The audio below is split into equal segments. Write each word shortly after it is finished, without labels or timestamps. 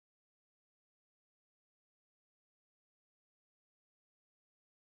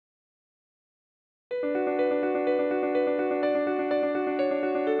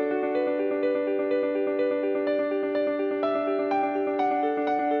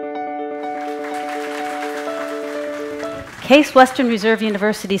Case Western Reserve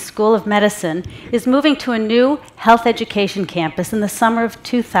University School of Medicine is moving to a new health education campus in the summer of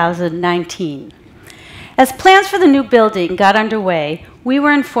 2019. As plans for the new building got underway, we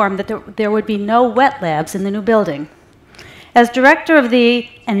were informed that there would be no wet labs in the new building. As director of the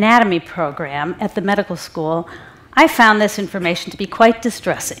anatomy program at the medical school, I found this information to be quite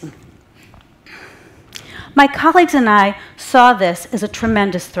distressing. My colleagues and I saw this as a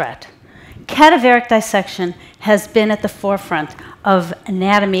tremendous threat. Cadaveric dissection has been at the forefront of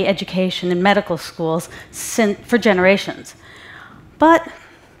anatomy education in medical schools for generations. But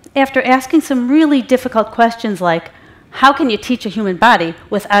after asking some really difficult questions like, how can you teach a human body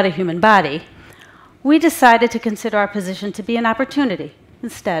without a human body, we decided to consider our position to be an opportunity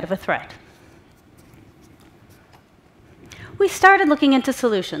instead of a threat. We started looking into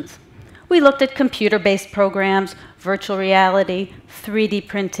solutions. We looked at computer-based programs, virtual reality, 3D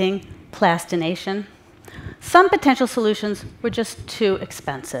printing, plastination. Some potential solutions were just too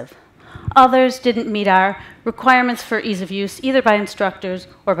expensive. Others didn't meet our requirements for ease of use, either by instructors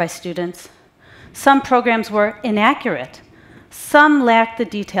or by students. Some programs were inaccurate. Some lacked the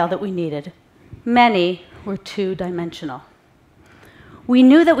detail that we needed. Many were two-dimensional. We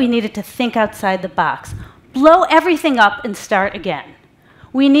knew that we needed to think outside the box, blow everything up and start again.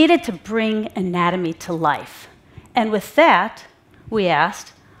 We needed to bring anatomy to life. And with that, we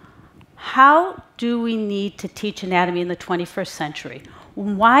asked, how do we need to teach anatomy in the 21st century?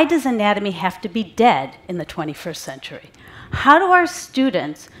 Why does anatomy have to be dead in the 21st century? How do our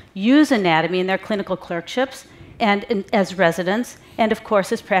students use anatomy in their clinical clerkships and as residents, and of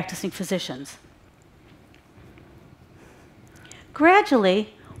course as practicing physicians?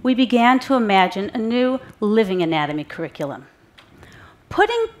 Gradually, we began to imagine a new living anatomy curriculum.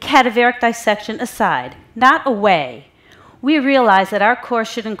 Putting cadaveric dissection aside, not away, we realized that our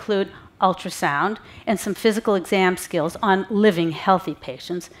course should include ultrasound and some physical exam skills on living, healthy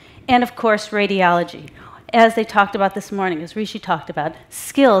patients, and of course, radiology, as they talked about this morning, as Rishi talked about,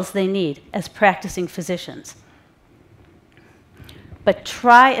 skills they need as practicing physicians. But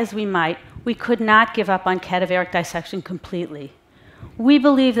try as we might, we could not give up on cadaveric dissection completely. We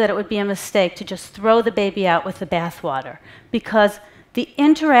believe that it would be a mistake to just throw the baby out with the bathwater, because the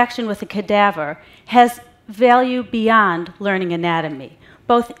interaction with the cadaver has value beyond learning anatomy,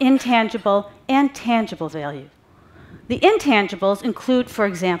 both intangible and tangible value. The intangibles include, for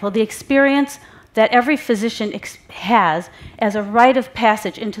example, the experience that every physician has as a rite of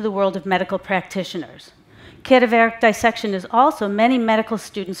passage into the world of medical practitioners. Cadaveric dissection is also many medical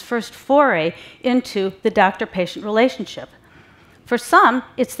students' first foray into the doctor-patient relationship. For some,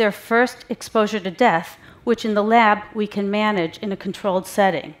 it's their first exposure to death, which in the lab we can manage in a controlled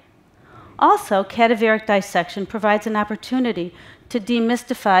setting. Also, cadaveric dissection provides an opportunity to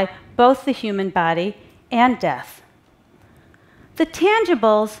demystify both the human body and death. The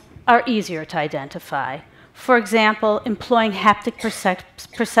tangibles are easier to identify. For example, employing haptic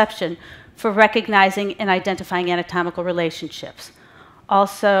perception for recognizing and identifying anatomical relationships.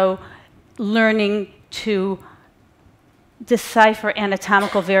 Also, learning to decipher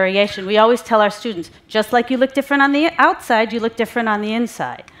anatomical variation. We always tell our students, just like you look different on the outside, you look different on the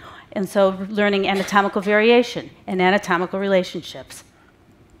inside. And so learning anatomical variation and anatomical relationships.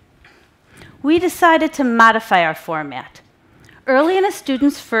 We decided to modify our format. Early in a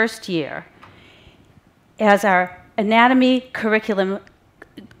student's first year, as our anatomy curriculum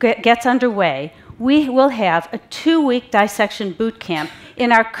gets underway, we will have a 2-week dissection boot camp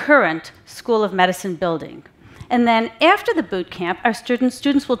in our current School of Medicine building. And then after the boot camp, our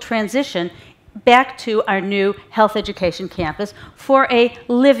students will transition back to our new health education campus for a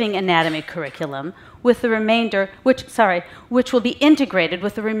living anatomy curriculum with the remainder, which will be integrated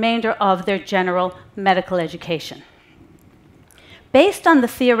with the remainder of their general medical education. Based on the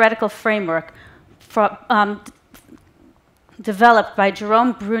theoretical framework developed by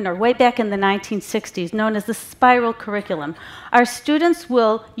Jerome Bruner way back in the 1960s, known as the spiral curriculum, our students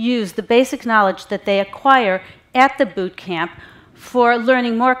will use the basic knowledge that they acquire at the boot camp for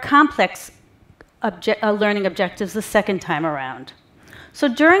learning more complex learning objectives the second time around. So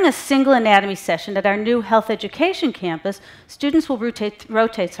during a single anatomy session at our new health education campus, students will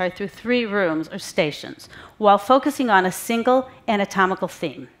rotate through 3 rooms or stations while focusing on a single anatomical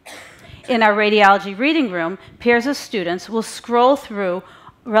theme. In our radiology reading room, pairs of students will scroll through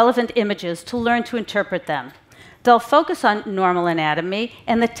relevant images to learn to interpret them. They'll focus on normal anatomy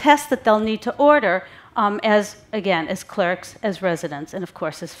and the tests that they'll need to order as clerks, as residents, and of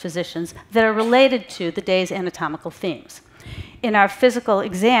course as physicians that are related to the day's anatomical themes. In our physical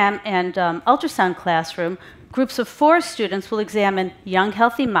exam and ultrasound classroom, groups of 4 students will examine young,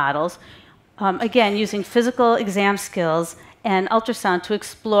 healthy models again, using physical exam skills and ultrasound to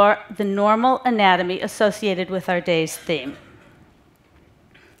explore the normal anatomy associated with our day's theme.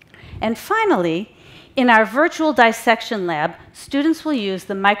 And finally, in our virtual dissection lab, students will use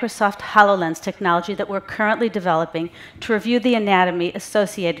the Microsoft HoloLens technology that we're currently developing to review the anatomy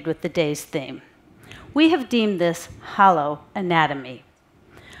associated with the day's theme. We have deemed this HoloAnatomy.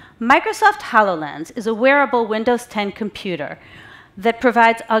 Microsoft HoloLens is a wearable Windows 10 computer that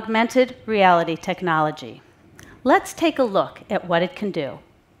provides augmented reality technology. Let's take a look at what it can do.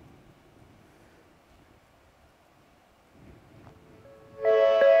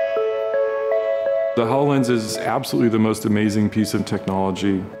 The HoloLens is absolutely the most amazing piece of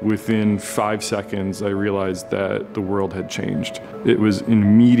technology. Within 5 seconds, I realized that the world had changed. It was an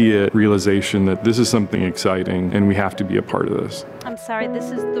immediate realization that this is something exciting and we have to be a part of this. I'm sorry,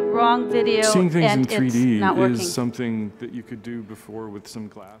 this is the wrong video. Seeing things in and 3D is something that you could do before with some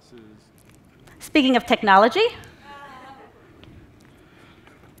glasses. Speaking of technology,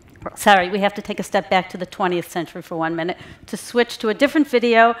 sorry, we have to take a step back to the 20th century for 1 minute to switch to a different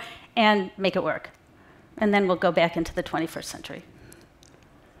video and make it work. And then we'll go back into the 21st century.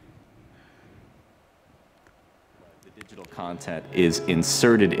 The digital content is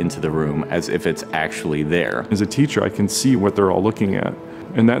inserted into the room as if it's actually there. As a teacher, I can see what they're all looking at.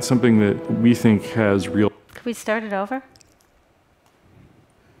 And that's something that we think has real... Could we start it over?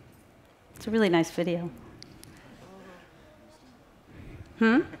 It's a really nice video.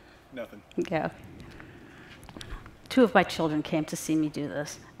 Nothing. Yeah. 2 of my children came to see me do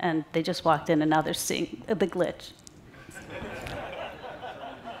this, and they just walked in, and now they're seeing the glitch.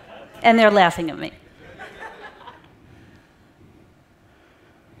 And they're laughing at me.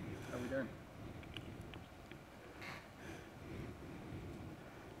 How are we doing?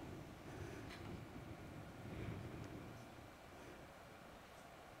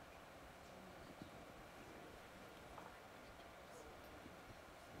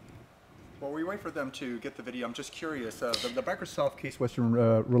 While we wait for them to get the video, I'm just curious. The Microsoft Case Western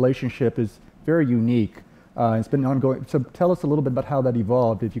relationship is very unique. It's been ongoing. So tell us a little bit about how that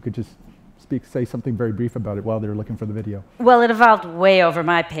evolved. If you could just say something very brief about it while they're looking for the video. Well, it evolved way over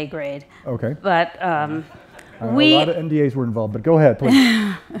my pay grade. Okay. But a lot of NDAs were involved, but go ahead,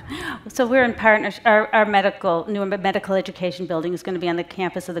 please. So we're in partnership. Our new medical education building is going to be on the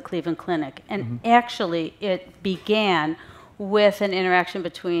campus of the Cleveland Clinic. And actually, it began with an interaction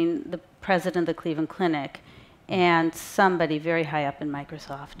between the president of the Cleveland Clinic and somebody very high up in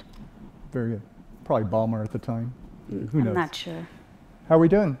Microsoft. Very good. Probably Ballmer at the time. Who knows? I'm not sure. How are we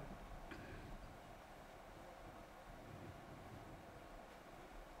doing?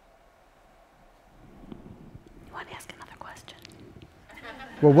 You want to ask another question?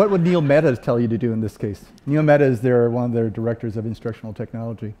 Well, what would Neil Mehta tell you to do in this case? Neil Mehta is one of their directors of instructional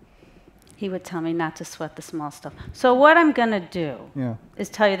technology. He would tell me not to sweat the small stuff. So what I'm going to do is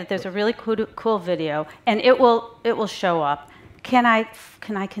tell you that there's a really cool video, and it will show up. Can I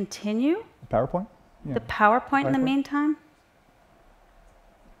continue? PowerPoint? Yeah. The PowerPoint in the meantime?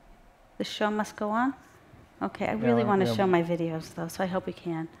 The show must go on? Okay, I really want to show my videos, though, so I hope we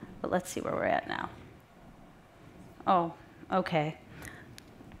can. But let's see where we're at now. Oh, okay.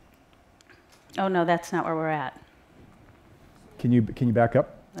 Oh, no, that's not where we're at. Can you back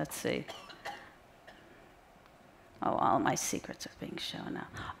up? Let's see. Oh, all my secrets are being shown now.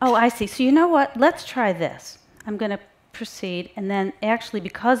 Oh, I see. So you know what? Let's try this. I'm going to proceed, and then actually,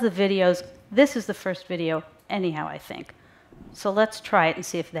 because the videos, this is the first video anyhow, I think. So let's try it and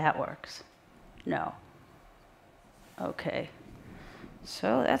see if that works. No. Okay.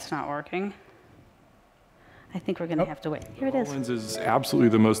 So that's not working. I think we're going to have to wait. Here it is. HoloLens is absolutely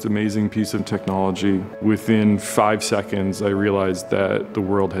the most amazing piece of technology. Within 5 seconds, I realized that the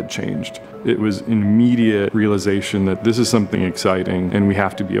world had changed. It was an immediate realization that this is something exciting and we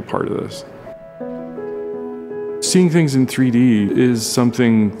have to be a part of this. Seeing things in 3D is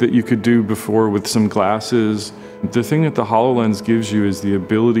something that you could do before with some glasses. The thing that the HoloLens gives you is the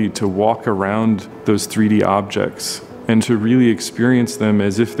ability to walk around those 3D objects and to really experience them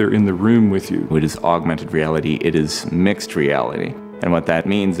as if they're in the room with you. It is augmented reality, it is mixed reality. And what that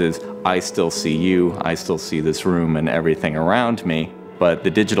means is I still see you, I still see this room and everything around me, but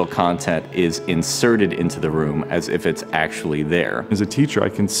the digital content is inserted into the room as if it's actually there. As a teacher, I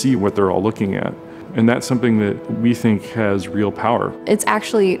can see what they're all looking at. And that's something that we think has real power. It's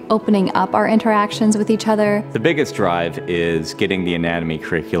actually opening up our interactions with each other. The biggest drive is getting the anatomy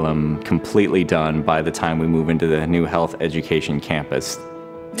curriculum completely done by the time we move into the new health education campus.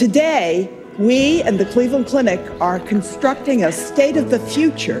 Today, We and the Cleveland Clinic are constructing a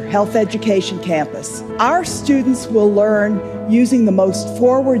state-of-the-future health education campus. Our students will learn using the most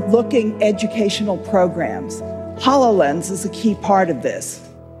forward-looking educational programs. HoloLens is a key part of this.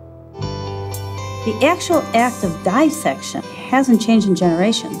 The actual act of dissection hasn't changed in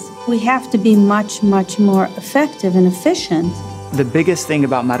generations. We have to be much, much more effective and efficient. The biggest thing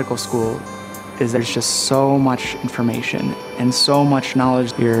about medical school is there's just so much information and so much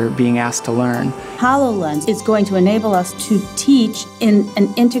knowledge you're being asked to learn. HoloLens is going to enable us to teach in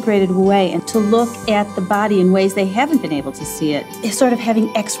an integrated way and to look at the body in ways they haven't been able to see it. It's sort of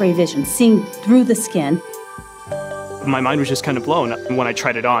having X-ray vision, seeing through the skin. My mind was just kind of blown. When I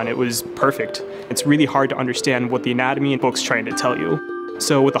tried it on, it was perfect. It's really hard to understand what the anatomy book's trying to tell you.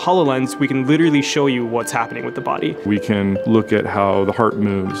 So with the HoloLens, we can literally show you what's happening with the body. We can look at how the heart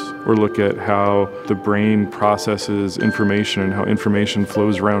moves, or look at how the brain processes information and how information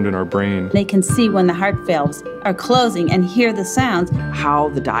flows around in our brain. They can see when the heart valves are closing and hear the sounds. How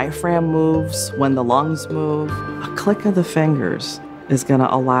the diaphragm moves, when the lungs move. A click of the fingers is going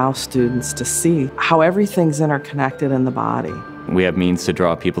to allow students to see how everything's interconnected in the body. We have means to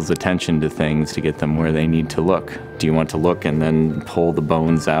draw people's attention to things to get them where they need to look. Do you want to look and then pull the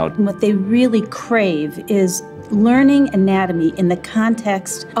bones out? And what they really crave is learning anatomy in the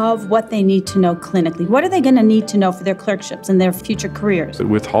context of what they need to know clinically. What are they going to need to know for their clerkships and their future careers? But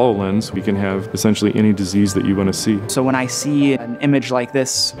with HoloLens, we can have essentially any disease that you want to see. So when I see an image like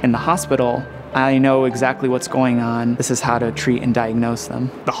this in the hospital, I know exactly what's going on. This is how to treat and diagnose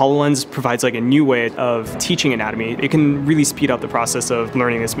them. The HoloLens provides like a new way of teaching anatomy. It can really speed up the process of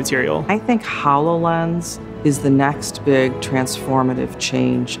learning this material. I think HoloLens is the next big transformative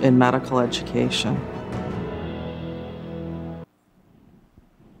change in medical education.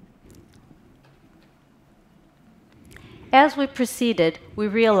 As we proceeded, we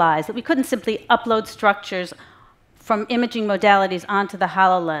realized that we couldn't simply upload structures from imaging modalities onto the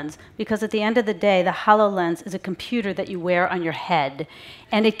HoloLens, because at the end of the day, the HoloLens is a computer that you wear on your head,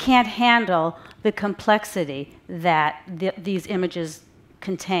 and it can't handle the complexity that these images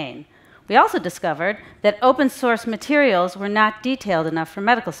contain. We also discovered that open source materials were not detailed enough for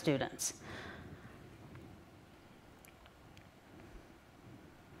medical students.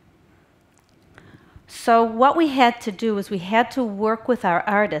 So what we had to do is we had to work with our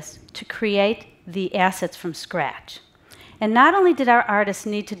artists to create the assets from scratch. And not only did our artists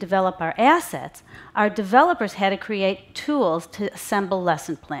need to develop our assets, our developers had to create tools to assemble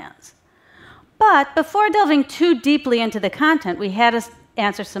lesson plans. But before delving too deeply into the content, we had to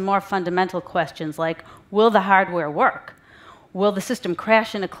answer some more fundamental questions like, will the hardware work? Will the system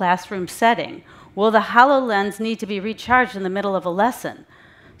crash in a classroom setting? Will the HoloLens need to be recharged in the middle of a lesson?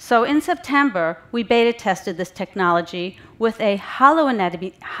 So in September, we beta tested this technology with a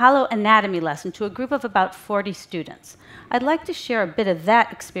HoloAnatomy lesson to a group of about 40 students. I'd like to share a bit of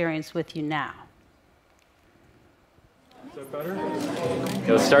that experience with you now. Is that better?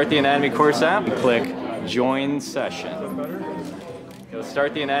 Go start the anatomy course app and click Join Session. Is that better? Go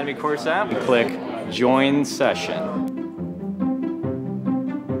start the anatomy course app and click Join Session.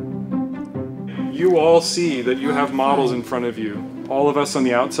 You all see that you have models in front of you. All of us on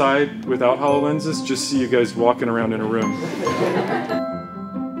the outside without HoloLenses just see you guys walking around in a room.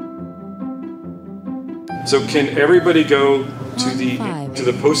 So can everybody go to the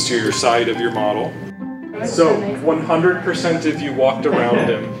posterior side of your model? So 100% of you walked around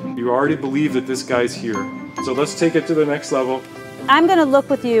him. You already believe that this guy's here. So let's take it to the next level. I'm going to look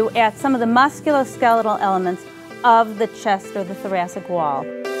with you at some of the musculoskeletal elements of the chest or the thoracic wall.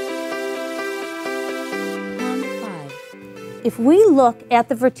 If we look at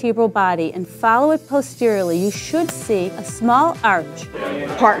the vertebral body and follow it posteriorly, you should see a small arch.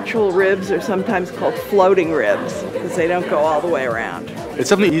 Partial ribs are sometimes called floating ribs because they don't go all the way around.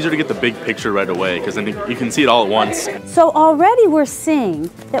 It's definitely easier to get the big picture right away because then you can see it all at once. So already we're seeing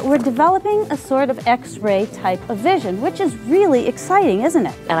that we're developing a sort of X-ray type of vision, which is really exciting, isn't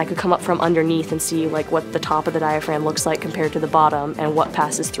it? And I could come up from underneath and see like what the top of the diaphragm looks like compared to the bottom and what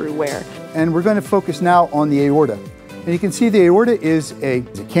passes through where. And we're going to focus now on the aorta. And you can see the aorta is a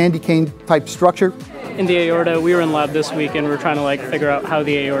candy cane type structure. In the aorta, we were in lab this week and we're trying to figure out how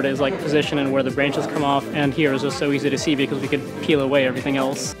the aorta is positioned and where the branches come off. And here is just so easy to see because we could peel away everything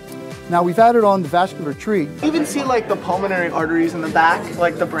else. Now we've added on the vascular tree. You even see the pulmonary arteries in the back,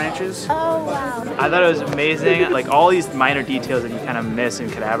 the branches. Oh wow. I thought it was amazing, all these minor details that you kind of miss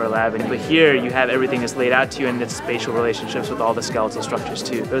in cadaver lab, but here you have everything that's laid out to you and its spatial relationships with all the skeletal structures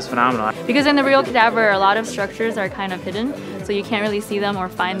too. It was phenomenal. Because in the real cadaver, a lot of structures are kind of hidden, so so you can't really see them or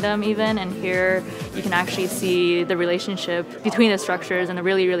find them even, and here you can actually see the relationship between the structures and the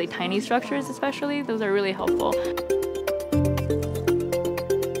really, really tiny structures especially. Those are really helpful.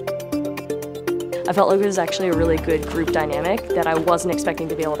 I felt like it was actually a really good group dynamic that I wasn't expecting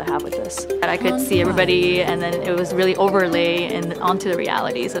to be able to have with this. And I could see everybody, and then it was really overlay and onto the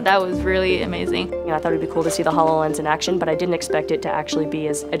reality, so that was really amazing. I thought it'd be cool to see the HoloLens in action, but I didn't expect it to actually be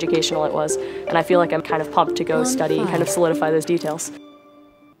as educational it was, and I feel like I'm kind of pumped to go study and kind of solidify those details.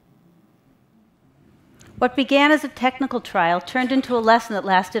 What began as a technical trial turned into a lesson that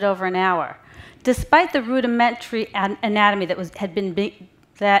lasted over an hour. Despite the rudimentary anatomy that had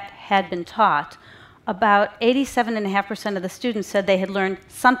been taught, about 87.5% of the students said they had learned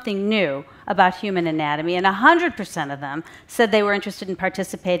something new about human anatomy, and 100% of them said they were interested in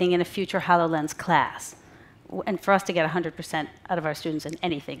participating in a future HoloLens class. And for us to get 100% out of our students in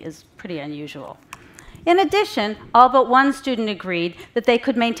anything is pretty unusual. In addition, all but one student agreed that they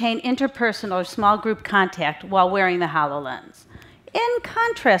could maintain interpersonal or small group contact while wearing the HoloLens. In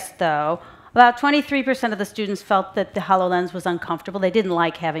contrast, though, about 23% of the students felt that the HoloLens was uncomfortable. They didn't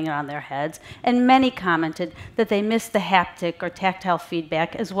like having it on their heads. And many commented that they missed the haptic or tactile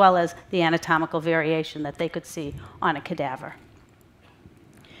feedback as well as the anatomical variation that they could see on a cadaver.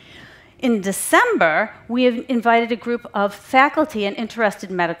 In December, we have invited a group of faculty and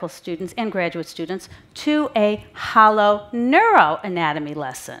interested medical students and graduate students to a HoloNeuroanatomy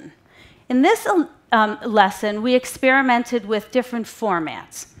lesson. In this lesson, we experimented with different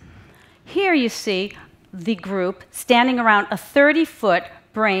formats. Here you see the group standing around a 30-foot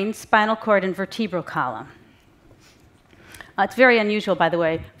brain, spinal cord, and vertebral column. It's very unusual, by the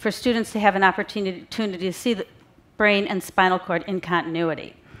way, for students to have an opportunity to see the brain and spinal cord in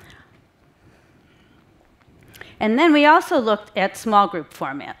continuity. And then we also looked at small group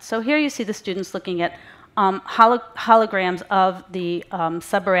formats. So here you see the students looking at holograms of the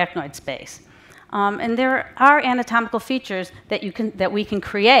subarachnoid space. And there are anatomical features that we can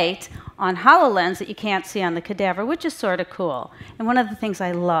create on HoloLens that you can't see on the cadaver, which is sort of cool. And one of the things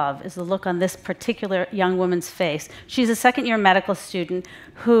I love is the look on this particular young woman's face. She's a second-year medical student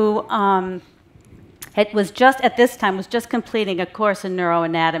who was just completing a course in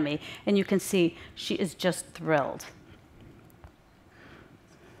neuroanatomy, and you can see she is just thrilled.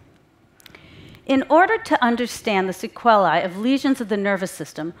 In order to understand the sequelae of lesions of the nervous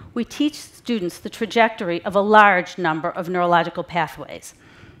system, we teach students the trajectory of a large number of neurological pathways.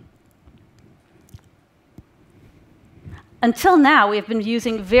 Until now, we have been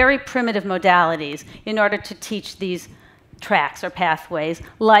using very primitive modalities in order to teach these tracks or pathways,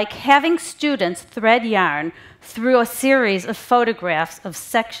 like having students thread yarn through a series of photographs of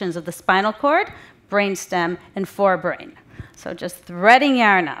sections of the spinal cord, brainstem, and forebrain. So just threading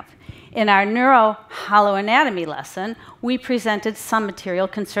yarn up. In our HoloAnatomy lesson, we presented some material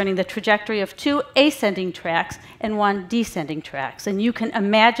concerning the trajectory of 2 ascending tracks and 1 descending tracks. And you can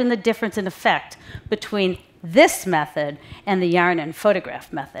imagine the difference in effect between this method and the yarn and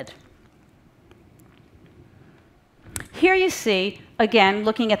photograph method. Here you see, again,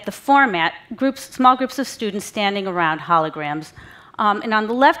 looking at the format, small groups of students standing around holograms. And on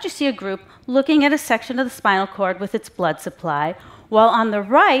the left, you see a group looking at a section of the spinal cord with its blood supply, while on the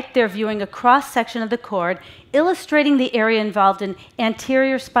right, they're viewing a cross-section of the cord, illustrating the area involved in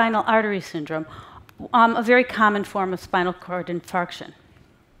anterior spinal artery syndrome, a very common form of spinal cord infarction.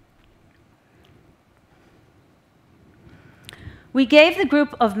 We gave the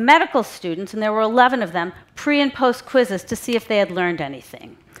group of medical students, and there were 11 of them, pre- and post-quizzes to see if they had learned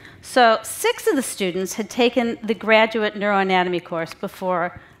anything. So 6 of the students had taken the graduate neuroanatomy course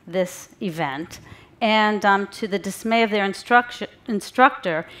before this event. And to the dismay of their instructor,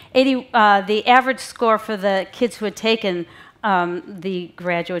 the average score for the kids who had taken the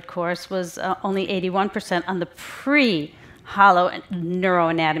graduate course was only 81% on the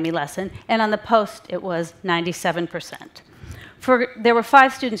pre-HoloNeuroanatomy lesson, and on the post it was 97%. There were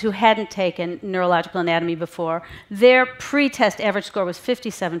 5 students who hadn't taken neurological anatomy before. Their pre-test average score was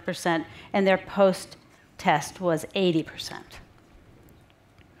 57%, and their post-test was 80%.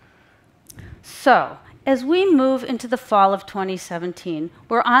 So, as we move into the fall of 2017,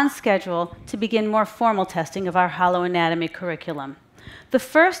 we're on schedule to begin more formal testing of our HoloAnatomy curriculum. The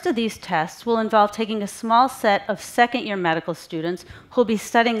first of these tests will involve taking a small set of second-year medical students who will be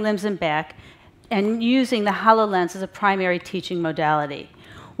studying limbs and back and using the HoloLens as a primary teaching modality.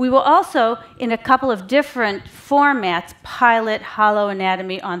 We will also, in a couple of different formats, pilot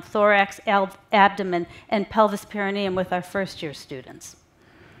HoloAnatomy on thorax, abdomen, and pelvis perineum with our first-year students.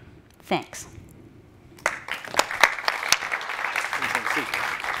 Thanks.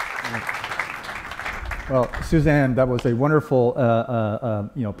 Well, Suzanne, that was a wonderful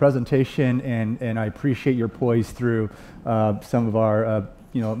presentation, and I appreciate your poise through some of our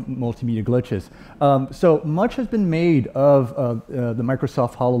multimedia glitches. So much has been made of the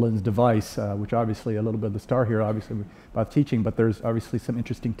Microsoft HoloLens device, which obviously a little bit of the star here, obviously about teaching, but there's obviously some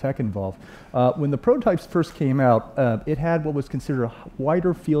interesting tech involved. When the prototypes first came out, it had what was considered a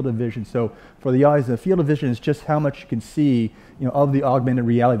wider field of vision. So for the eyes, the field of vision is just how much you can see of the augmented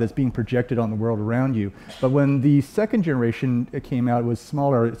reality that's being projected on the world around you. But when the second generation came out, it was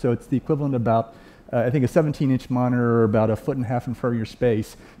smaller, so it's the equivalent of about I think a 17-inch monitor, about 1.5 feet in front of your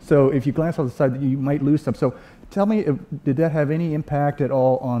space. So if you glance on the side, you might lose some. So tell me, did that have any impact at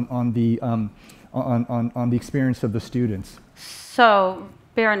all on the experience of the students? So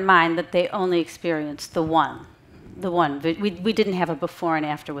bear in mind that they only experienced the one. We didn't have a before and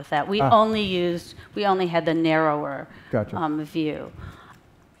after with that. We only had the narrower view.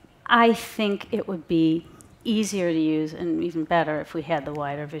 I think it would be easier to use and even better if we had the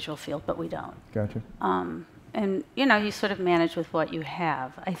wider visual field, but we don't. Gotcha. And you sort of manage with what you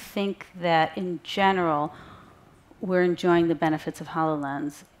have. I think that in general, we're enjoying the benefits of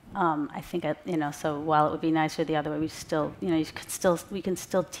HoloLens. I think so while it would be nicer the other way, we still, we can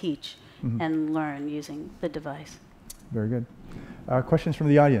still teach and learn using the device. Very good. Questions from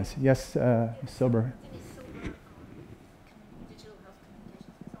the audience? Yes, Silber.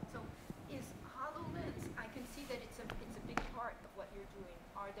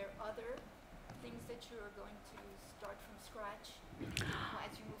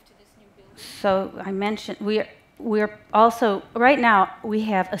 So I mentioned we're also right now we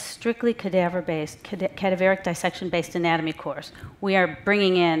have a strictly cadaver-based, cadaveric dissection-based anatomy course. We are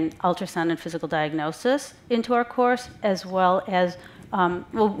bringing in ultrasound and physical diagnosis into our course, as well as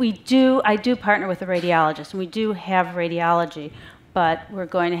I do partner with a radiologist, and we do have radiology, but we're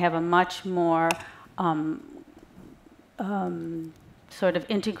going to have a much more sort of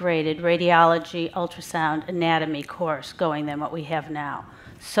integrated radiology, ultrasound, anatomy course going than what we have now.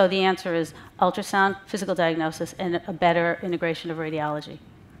 So the answer is ultrasound, physical diagnosis, and a better integration of radiology.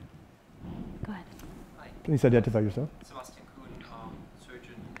 Go ahead. Hi. Please identify yourself. Sebastian Kuhn,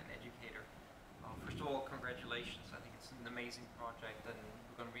 surgeon and educator. First of all, congratulations. I think it's an amazing project, and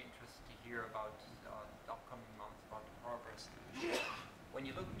we're going to be interested to hear about the upcoming months about the progress. When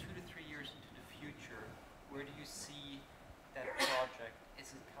you look 2 to 3 years into the future, where do you see that project?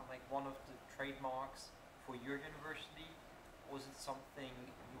 Is it kind of like one of the trademarks for your university? Or is it something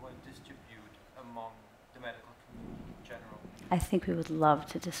you want to distribute among the medical community in general? I think we would love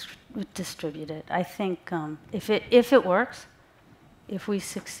to distribute it. I think if it works, if we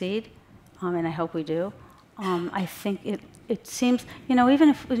succeed, and I hope we do, I think it seems, even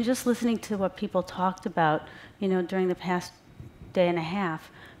if we're just listening to what people talked about, during the past day and a half,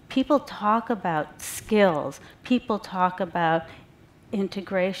 people talk about skills, people talk about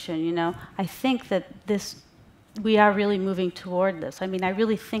integration, I think that we are really moving toward this. I mean, I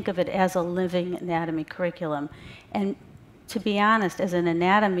really think of it as a living anatomy curriculum. And to be honest, as an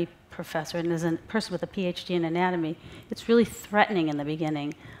anatomy professor and as a person with a PhD in anatomy, it's really threatening in the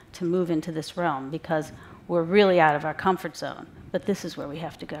beginning to move into this realm because we're really out of our comfort zone. But this is where we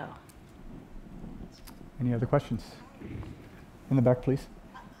have to go. Any other questions? In the back, please.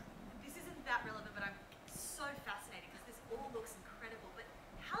 This isn't that relevant, but I'm so fascinated because this all looks incredible. But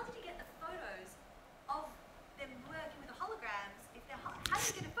how did you get the photos of them working with the holograms? How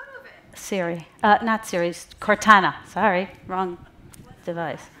did you get a photo of it? Siri. Not Siri, Cortana. Sorry, wrong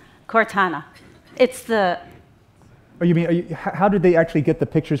device. Cortana. It's the... Oh, you mean, how did they actually get the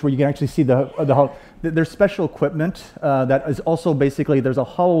pictures where you can actually see there's special equipment that is also basically, there's a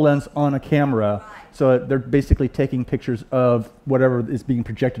HoloLens on a camera, right. So they're basically taking pictures of whatever is being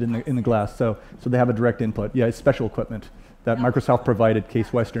projected in the glass, so they have a direct input. Yeah, it's special equipment that Microsoft provided,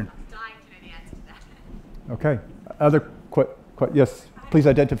 Case Western. I'm dying to know the answer to that. Okay, other yes, please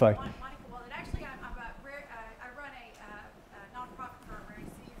identify.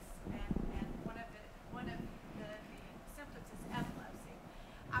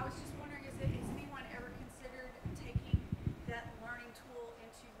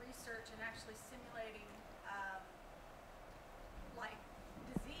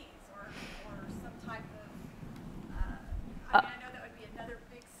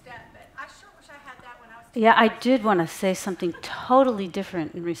 Yeah, I did want to say something totally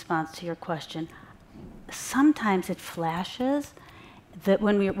different in response to your question. Sometimes it flashes, that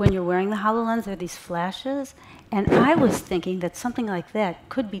when you're wearing the HoloLens, there are these flashes, and I was thinking that something like that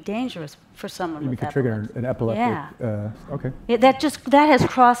could be dangerous for someone with epilepsy. You could trigger an epileptic. Yeah. Okay. That has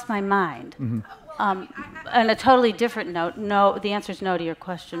crossed my mind. Mm-hmm. On a totally different note, no. The answer is no to your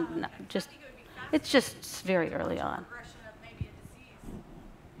question. It's just very early on.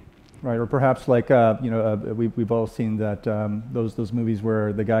 Right, or perhaps like we've all seen that those movies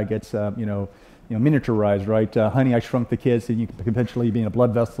where the guy gets miniaturized, right? Honey, I Shrunk the Kids, and you could potentially be in a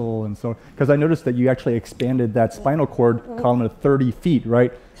blood vessel, and so. Because I noticed that you actually expanded that spinal cord column to 30 feet,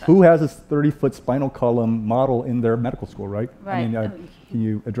 right? Who has a 30-foot spinal column model in their medical school, right? Right. I mean, can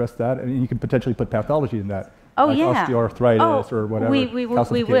you address that? I mean, you could potentially put pathology in that. Oh, like yeah. Osteoarthritis or whatever. We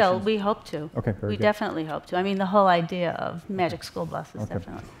will. We hope to. Okay, very We good. definitely hope to. I mean, the whole idea of magic school buses,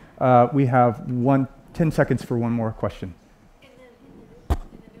 definitely. We have 10 seconds for one more question. In the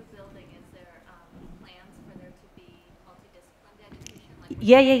new building, is there plans for there to be multidisciplinary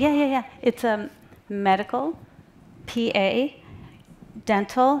education? Yeah. It's medical, PA,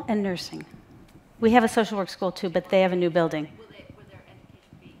 dental, and nursing. We have a social work school too, but they have a new building. Will their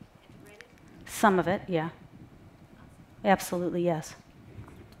education be integrated? Some of it, yeah. Absolutely, yes.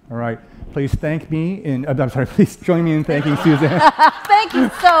 All right. Please thank me in. I'm sorry. Please join me in thanking Suzanne. Thank you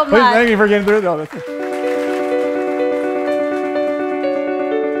so much. Please thank you for getting through all this.